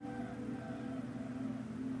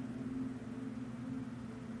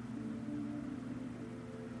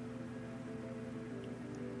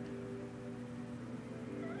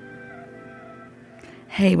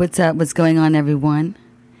Hey, what's up? What's going on, everyone?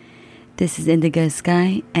 This is Indigo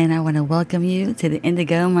Sky, and I want to welcome you to the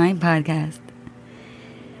Indigo Mind Podcast.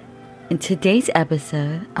 In today's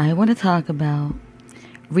episode, I want to talk about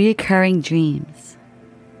reoccurring dreams.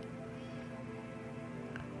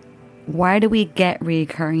 Why do we get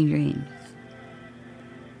reoccurring dreams?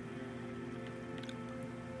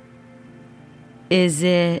 Is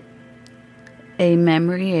it a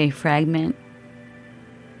memory, a fragment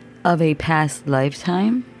of a past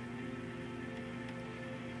lifetime?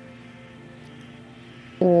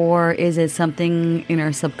 Or is it something in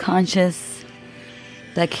our subconscious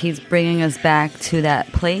that keeps bringing us back to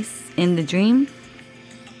that place in the dream?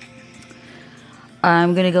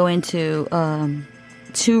 I'm going to go into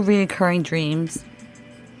two reoccurring dreams.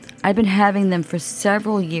 I've been having them for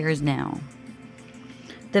several years now.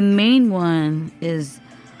 The main one is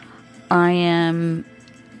I am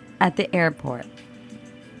at the airport.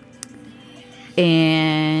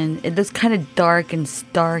 And it looks kind of dark and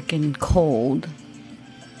stark and cold.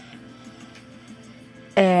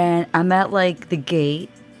 And I'm at like the gate.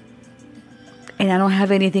 And I don't have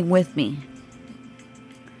anything with me.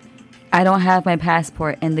 I don't have my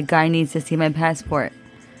passport. And the guy needs to see my passport.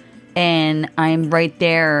 And I'm right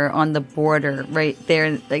there on the border. Right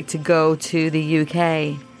there, like to go to the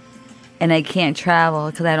UK. And I can't travel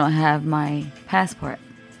because I don't have my passport.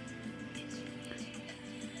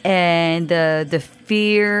 And the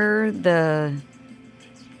fear, the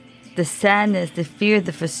sadness, the fear,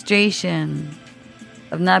 the frustration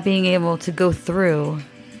of not being able to go through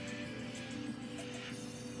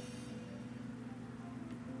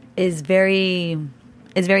is very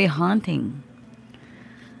haunting.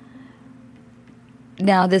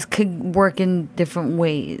 Now, this could work in different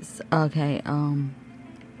ways. Okay,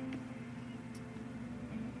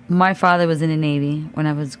 my father was in the Navy when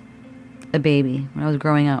I was a baby, when I was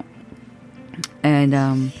growing up.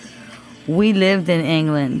 And we lived in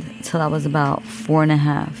England till I was about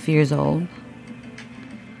 4.5 years old.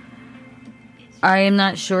 I am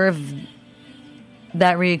not sure if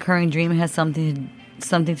that reoccurring dream has something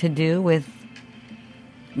to do with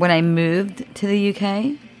when I moved to the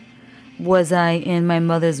UK. Was I in my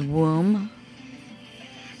mother's womb?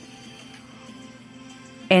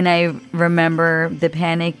 And I remember the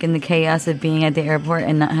panic and the chaos of being at the airport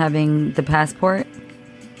and not having the passport.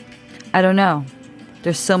 I don't know.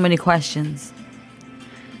 There's so many questions.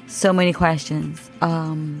 So many questions.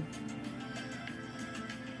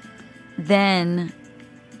 Then,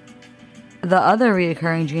 the other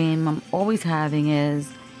reoccurring dream I'm always having is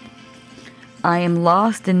I am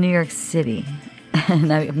lost in New York City.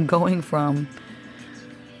 And I'm going from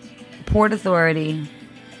Port Authority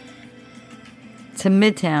to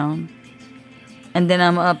Midtown, and then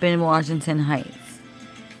I'm up in Washington Heights.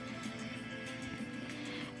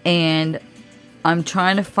 And I'm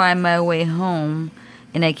trying to find my way home,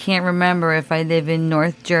 and I can't remember if I live in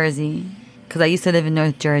North Jersey, because I used to live in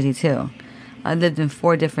North Jersey too. I lived in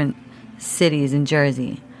 4 different cities in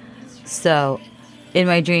Jersey. So, in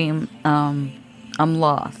my dream, I'm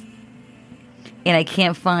lost. And I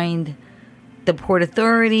can't find the Port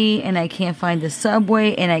Authority, and I can't find the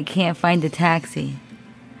subway, and I can't find the taxi.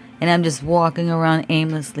 And I'm just walking around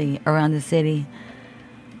aimlessly around the city.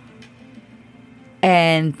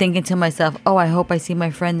 And thinking to myself, oh, I hope I see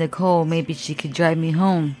my friend Nicole. Maybe she could drive me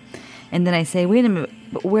home. And then I say, wait a minute,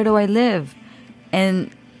 but where do I live?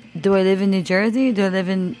 And do I live in New Jersey? Do I live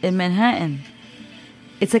in Manhattan?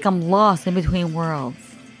 It's like I'm lost in between worlds.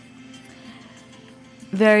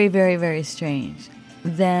 Very, very, very strange.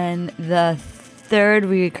 Then the third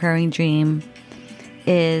recurring dream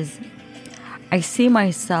is I see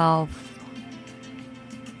myself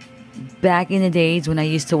back in the days when I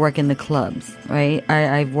used to work in the clubs, right?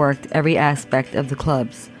 I've worked every aspect of the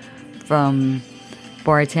clubs, from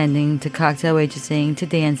bartending to cocktail waitressing to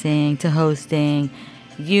dancing to hosting,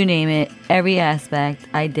 you name it, every aspect,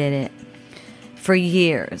 I did it for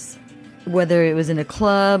years. Whether it was in a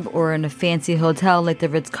club or in a fancy hotel like the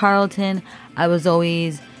Ritz-Carlton, I was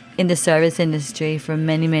always in the service industry for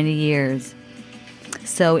many, many years.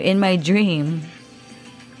 So in my dream,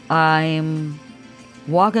 I'm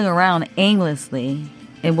walking around aimlessly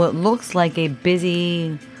in what looks like a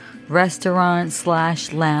busy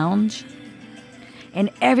restaurant/lounge.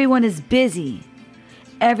 And everyone is busy.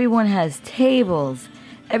 Everyone has tables.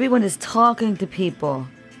 Everyone is talking to people.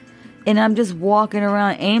 And I'm just walking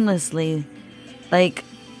around aimlessly, like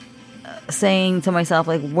saying to myself,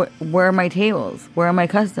 like, where are my tables? Where are my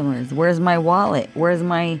customers? Where's my wallet? Where's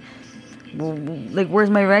my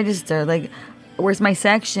register? Like, where's my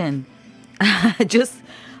section? Just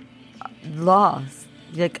lost,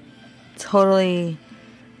 like totally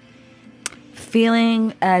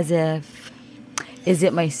feeling as if, is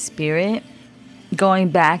it my spirit going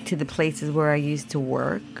back to the places where I used to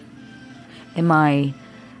work? Am I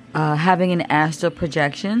having an astral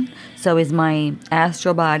projection? So is my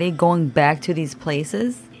astral body going back to these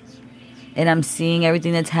places? And I'm seeing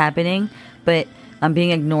everything that's happening, but I'm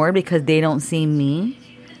being ignored because they don't see me?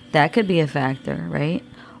 That could be a factor, right?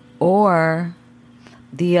 Or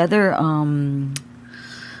the other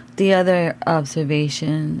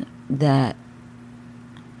observation that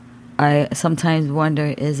I sometimes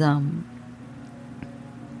wonder is am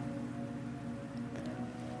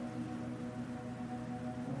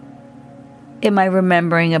I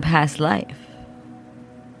remembering a past life?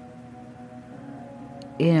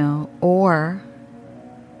 Or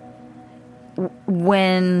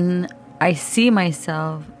when I see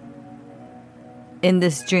myself in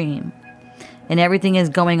this dream and everything is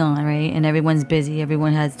going on, right? And everyone's busy,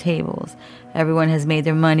 everyone has tables, everyone has made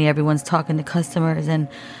their money, everyone's talking to customers, and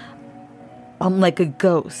I'm like a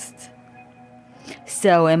ghost.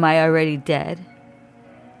 So am I already dead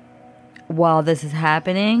while this is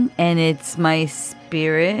happening, and it's my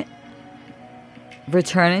spirit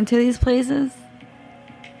returning to these places?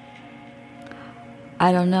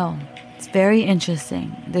 I don't know. It's very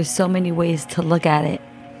interesting. There's so many ways to look at it.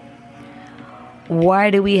 Why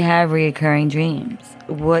do we have reoccurring dreams?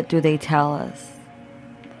 What do they tell us?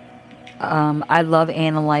 I love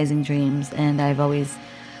analyzing dreams, and I've always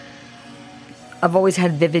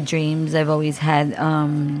had vivid dreams. I've always had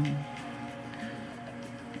a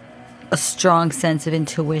strong sense of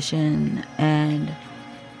intuition, and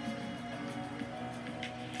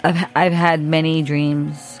I've had many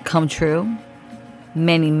dreams come true.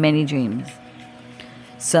 Many, many dreams.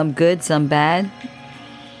 Some good, some bad.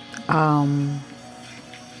 I've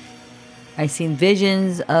seen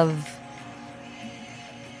visions of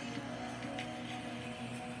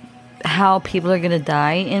how people are going to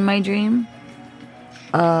die in my dream.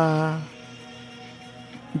 The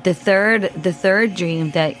third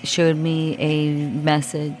dream that showed me a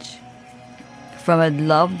message from a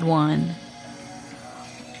loved one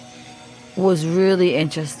was really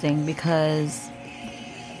interesting because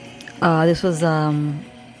this was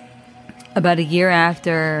about a year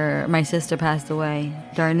after my sister passed away,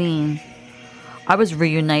 Darlene. I was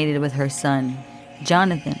reunited with her son,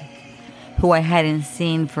 Jonathan, who I hadn't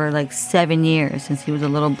seen for like 7 years since he was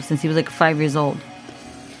like 5 years old.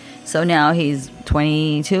 So now he's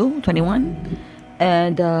 22, 21.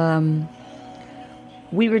 And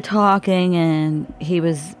we were talking, and he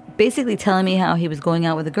was basically telling me how he was going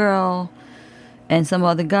out with a girl and some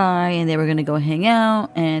other guy, and they were going to go hang out,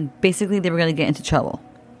 and basically they were going to get into trouble.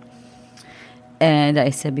 And I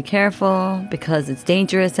said, be careful, because it's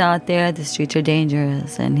dangerous out there. The streets are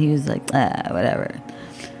dangerous. And he was like, whatever.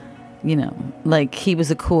 Like he was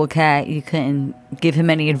a cool cat. You couldn't give him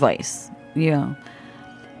any advice,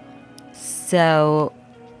 So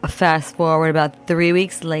fast forward about 3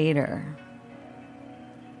 weeks later.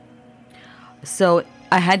 So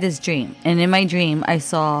I had this dream, and in my dream I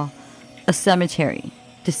saw a cemetery.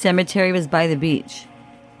 The cemetery was by the beach.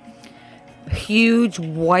 Huge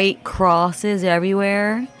white crosses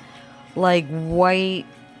everywhere, like white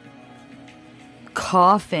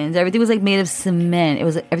coffins. Everything was like made of cement.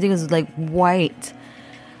 Everything was like white,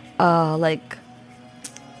 it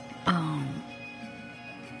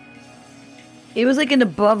was like an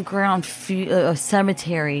above ground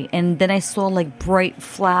cemetery. And then I saw like bright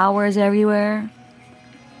flowers everywhere.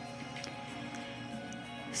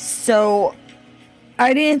 So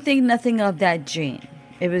I didn't think nothing of that dream.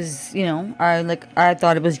 It was, I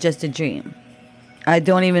thought it was just a dream. I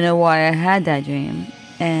don't even know why I had that dream.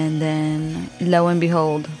 And then, lo and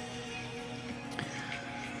behold,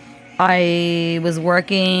 I was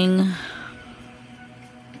working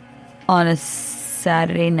on a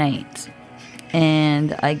Saturday night,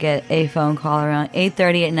 and I get a phone call around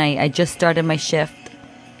 8:30 at night. I just started my shift,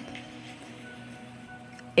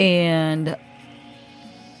 and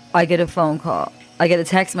I get a phone call. I get a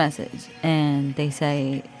text message, and they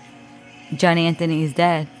say, John Anthony's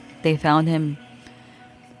dead. They found him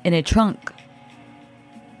in a trunk,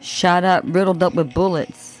 shot up, riddled up with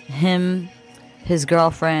bullets. Him, his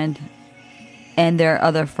girlfriend, and their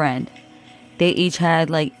other friend. They each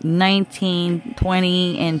had like 19,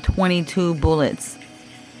 20, and 22 bullets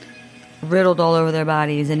riddled all over their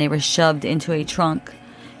bodies, and they were shoved into a trunk,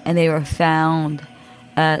 and they were found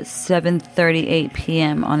at 7:38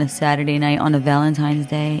 p.m. on a Saturday night on a Valentine's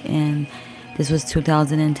Day, and this was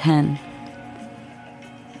 2010.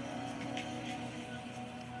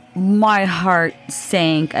 My heart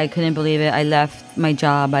sank. I couldn't believe it. I left my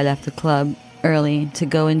job. I left the club early to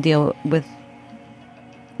go and deal with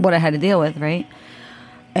what I had to deal with, right?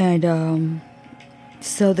 And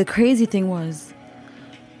so the crazy thing was,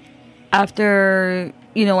 after,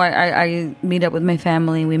 I meet up with my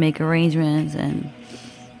family, we make arrangements, and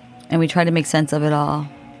we try to make sense of it all.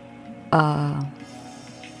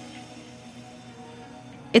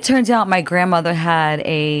 It turns out my grandmother had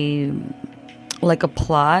a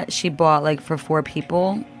plot she bought for 4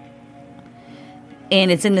 people, and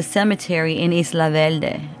it's in the cemetery in Isla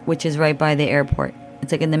Verde, which is right by the airport.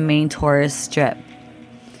 It's in the main tourist strip.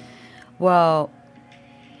 Well,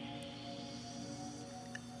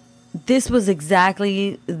 this was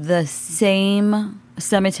exactly the same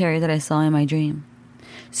cemetery that I saw in my dream.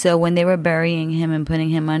 So when they were burying him and putting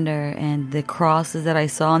him under, and the crosses that I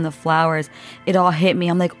saw and the flowers, it all hit me.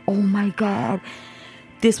 I'm like, oh my God,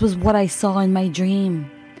 this was what I saw in my dream.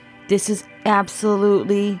 This is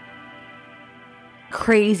absolutely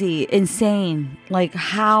crazy, insane.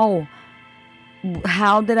 How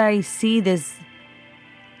did I see this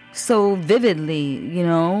so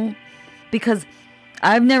vividly, Because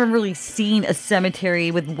I've never really seen a cemetery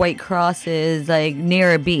with white crosses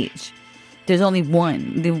near a beach. There's only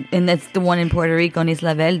one, and that's the one in Puerto Rico, in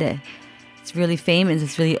Isla Verde. It's really famous.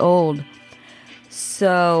 It's really old.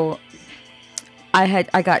 So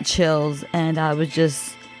I got chills, and I was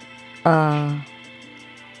just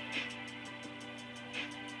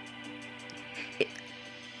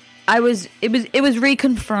it was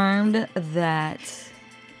reconfirmed that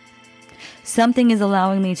something is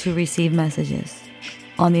allowing me to receive messages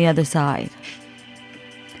on the other side.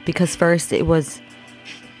 Because first it was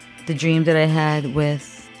the dream that I had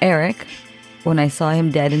with Eric when I saw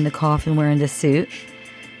him dead in the coffin wearing the suit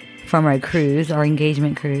from our cruise, our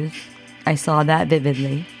engagement cruise. I saw that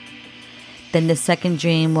vividly. Then the second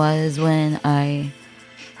dream was when I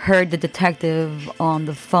heard the detective on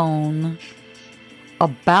the phone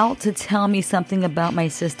about to tell me something about my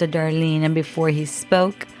sister Darlene, and before he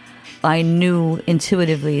spoke, I knew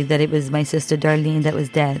intuitively that it was my sister Darlene that was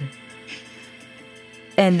dead.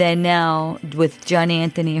 And then now, with John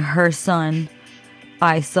Anthony, her son,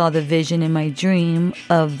 I saw the vision in my dream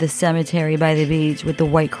of the cemetery by the beach with the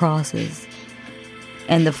white crosses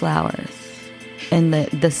and the flowers and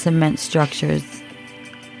the cement structures.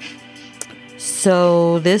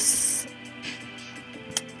 So this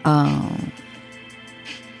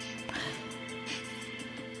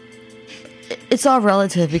it's all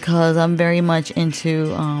relative, because I'm very much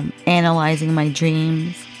into analyzing my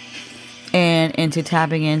dreams and into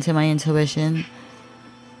tapping into my intuition.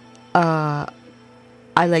 I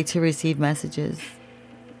like to receive messages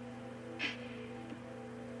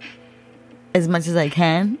as much as I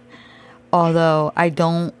can, although I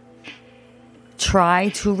don't try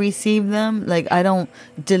to receive them. I don't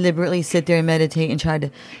deliberately sit there and meditate and try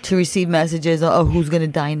to receive messages of who's gonna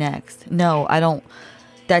die next. No, I don't.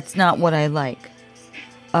 That's not what I like.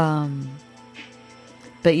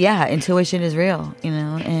 But yeah, intuition is real,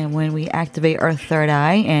 and when we activate our third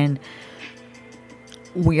eye and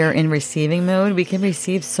we are in receiving mode, we can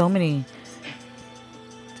receive so many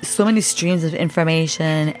streams of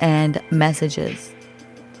information and messages.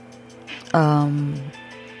 One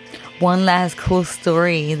last cool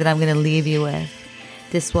story that I'm going to leave you with.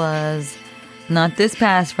 This was not this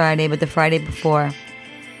past Friday, but the Friday before,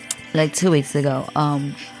 2 weeks ago.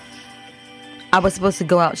 I was supposed to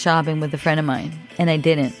go out shopping with a friend of mine, and I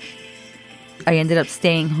didn't. I ended up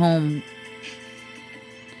staying home,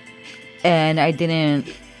 and I don't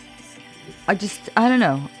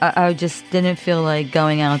know. I just didn't feel like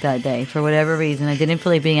going out that day for whatever reason. I didn't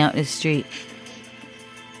feel like being out in the street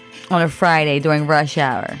on a Friday during rush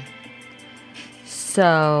hour.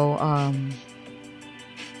 So,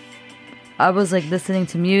 I was listening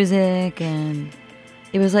to music, and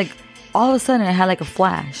it was all of a sudden I had a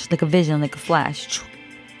flash, a vision, a flash.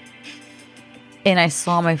 And I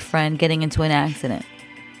saw my friend getting into an accident.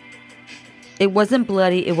 It wasn't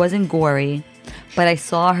bloody, it wasn't gory, but I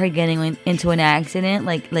saw her getting into an accident,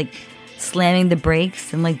 slamming the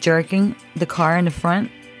brakes and jerking the car in the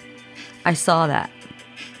front. I saw that.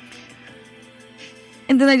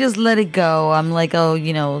 And then I just let it go. I'm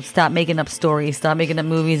stop making up stories, stop making up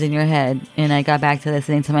movies in your head. And I got back to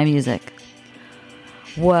listening to my music.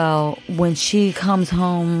 Well, when she comes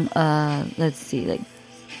home, 3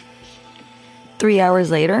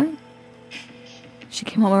 hours later, she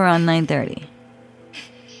came home around 9:30.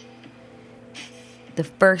 The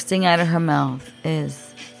first thing out of her mouth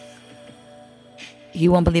is,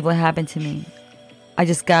 "You won't believe what happened to me. I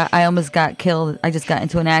almost got killed. I just got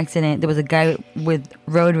into an accident. There was a guy with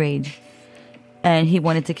road rage, and he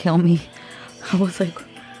wanted to kill me." I was like,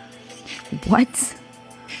 what?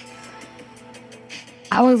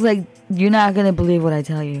 I was like, you're not going to believe what I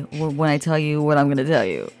tell you when I tell you what I'm going to tell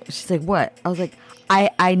you. She's like, what? I was like,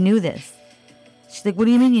 I knew this. She's like, what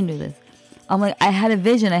do you mean you knew this? I'm like, I had a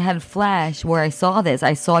vision. I had a flash where I saw this.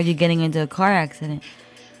 I saw you getting into a car accident.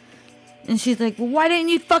 And she's like, well, why didn't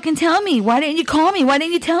you fucking tell me? Why didn't you call me? Why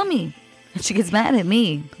didn't you tell me? And she gets mad at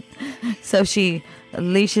me. So she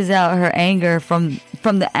leashes out her anger from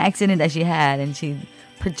the accident that she had, and she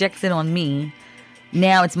projects it on me.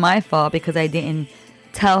 Now it's my fault because I didn't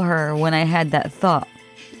tell her when I had that thought.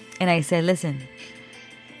 And I said, listen,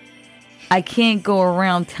 I can't go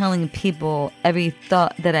around telling people every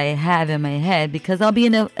thought that I have in my head because I'll be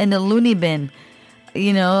in a loony bin.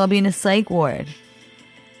 You know, I'll be in a psych ward.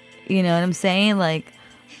 You know what I'm saying? Like,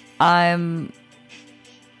 I'm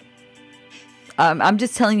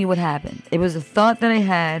just telling you what happened. It was a thought that I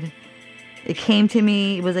had. It came to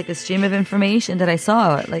me. It was like a stream of information that I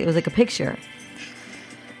saw. Like, it was like a picture.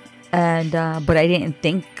 And but I didn't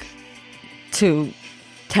think to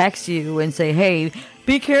text you and say, hey,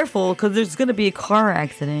 be careful because there's going to be a car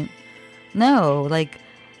accident. No, like,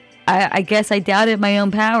 I guess I doubted my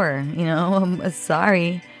own power. You know, I'm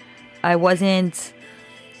sorry. I wasn't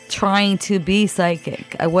trying to be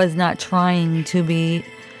psychic. I was not trying to be,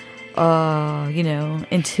 you know,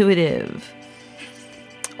 intuitive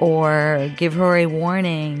or give her a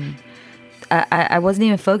warning. I wasn't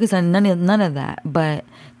even focused on none of that. But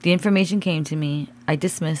the information came to me. I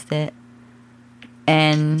dismissed it.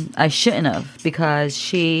 And I shouldn't have because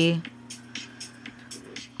she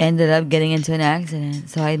ended up getting into an accident.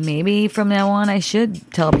 So maybe from now on I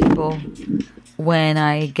should tell people when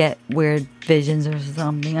I get weird visions or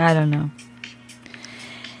something. I don't know.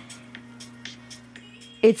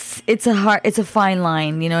 It's a fine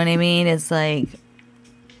line, you know what I mean? It's like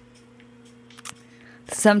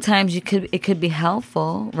sometimes it could be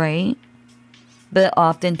helpful, right? But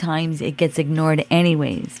oftentimes it gets ignored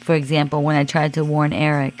anyways. For example, when I tried to warn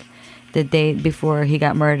Eric the day before he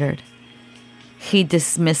got murdered, he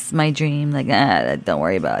dismissed my dream like, don't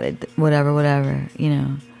worry about it, whatever, you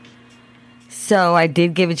know. So I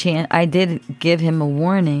did give a chance. I did give him a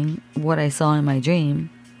warning what I saw in my dream,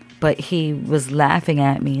 but he was laughing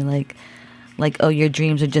at me like, oh, your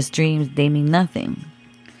dreams are just dreams. They mean nothing.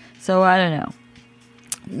 So I don't know.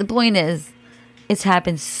 The point is, it's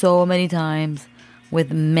happened so many times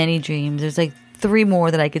with many dreams. There's like 3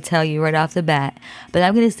 more that I could tell you right off the bat, but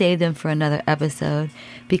I'm going to save them for another episode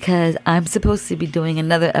because I'm supposed to be doing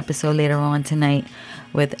another episode later on tonight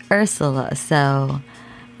with Ursula. So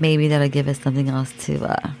maybe that'll give us something else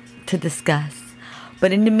to discuss.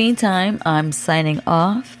 But in the meantime, I'm signing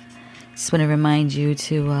off. Just want to remind you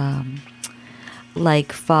to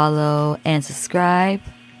like, follow, and subscribe.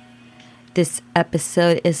 This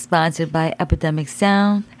episode is sponsored by Epidemic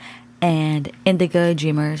Sound and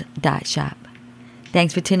IndigoDreamers.shop.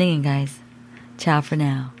 Thanks for tuning in, guys. Ciao for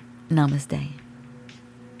now. Namaste.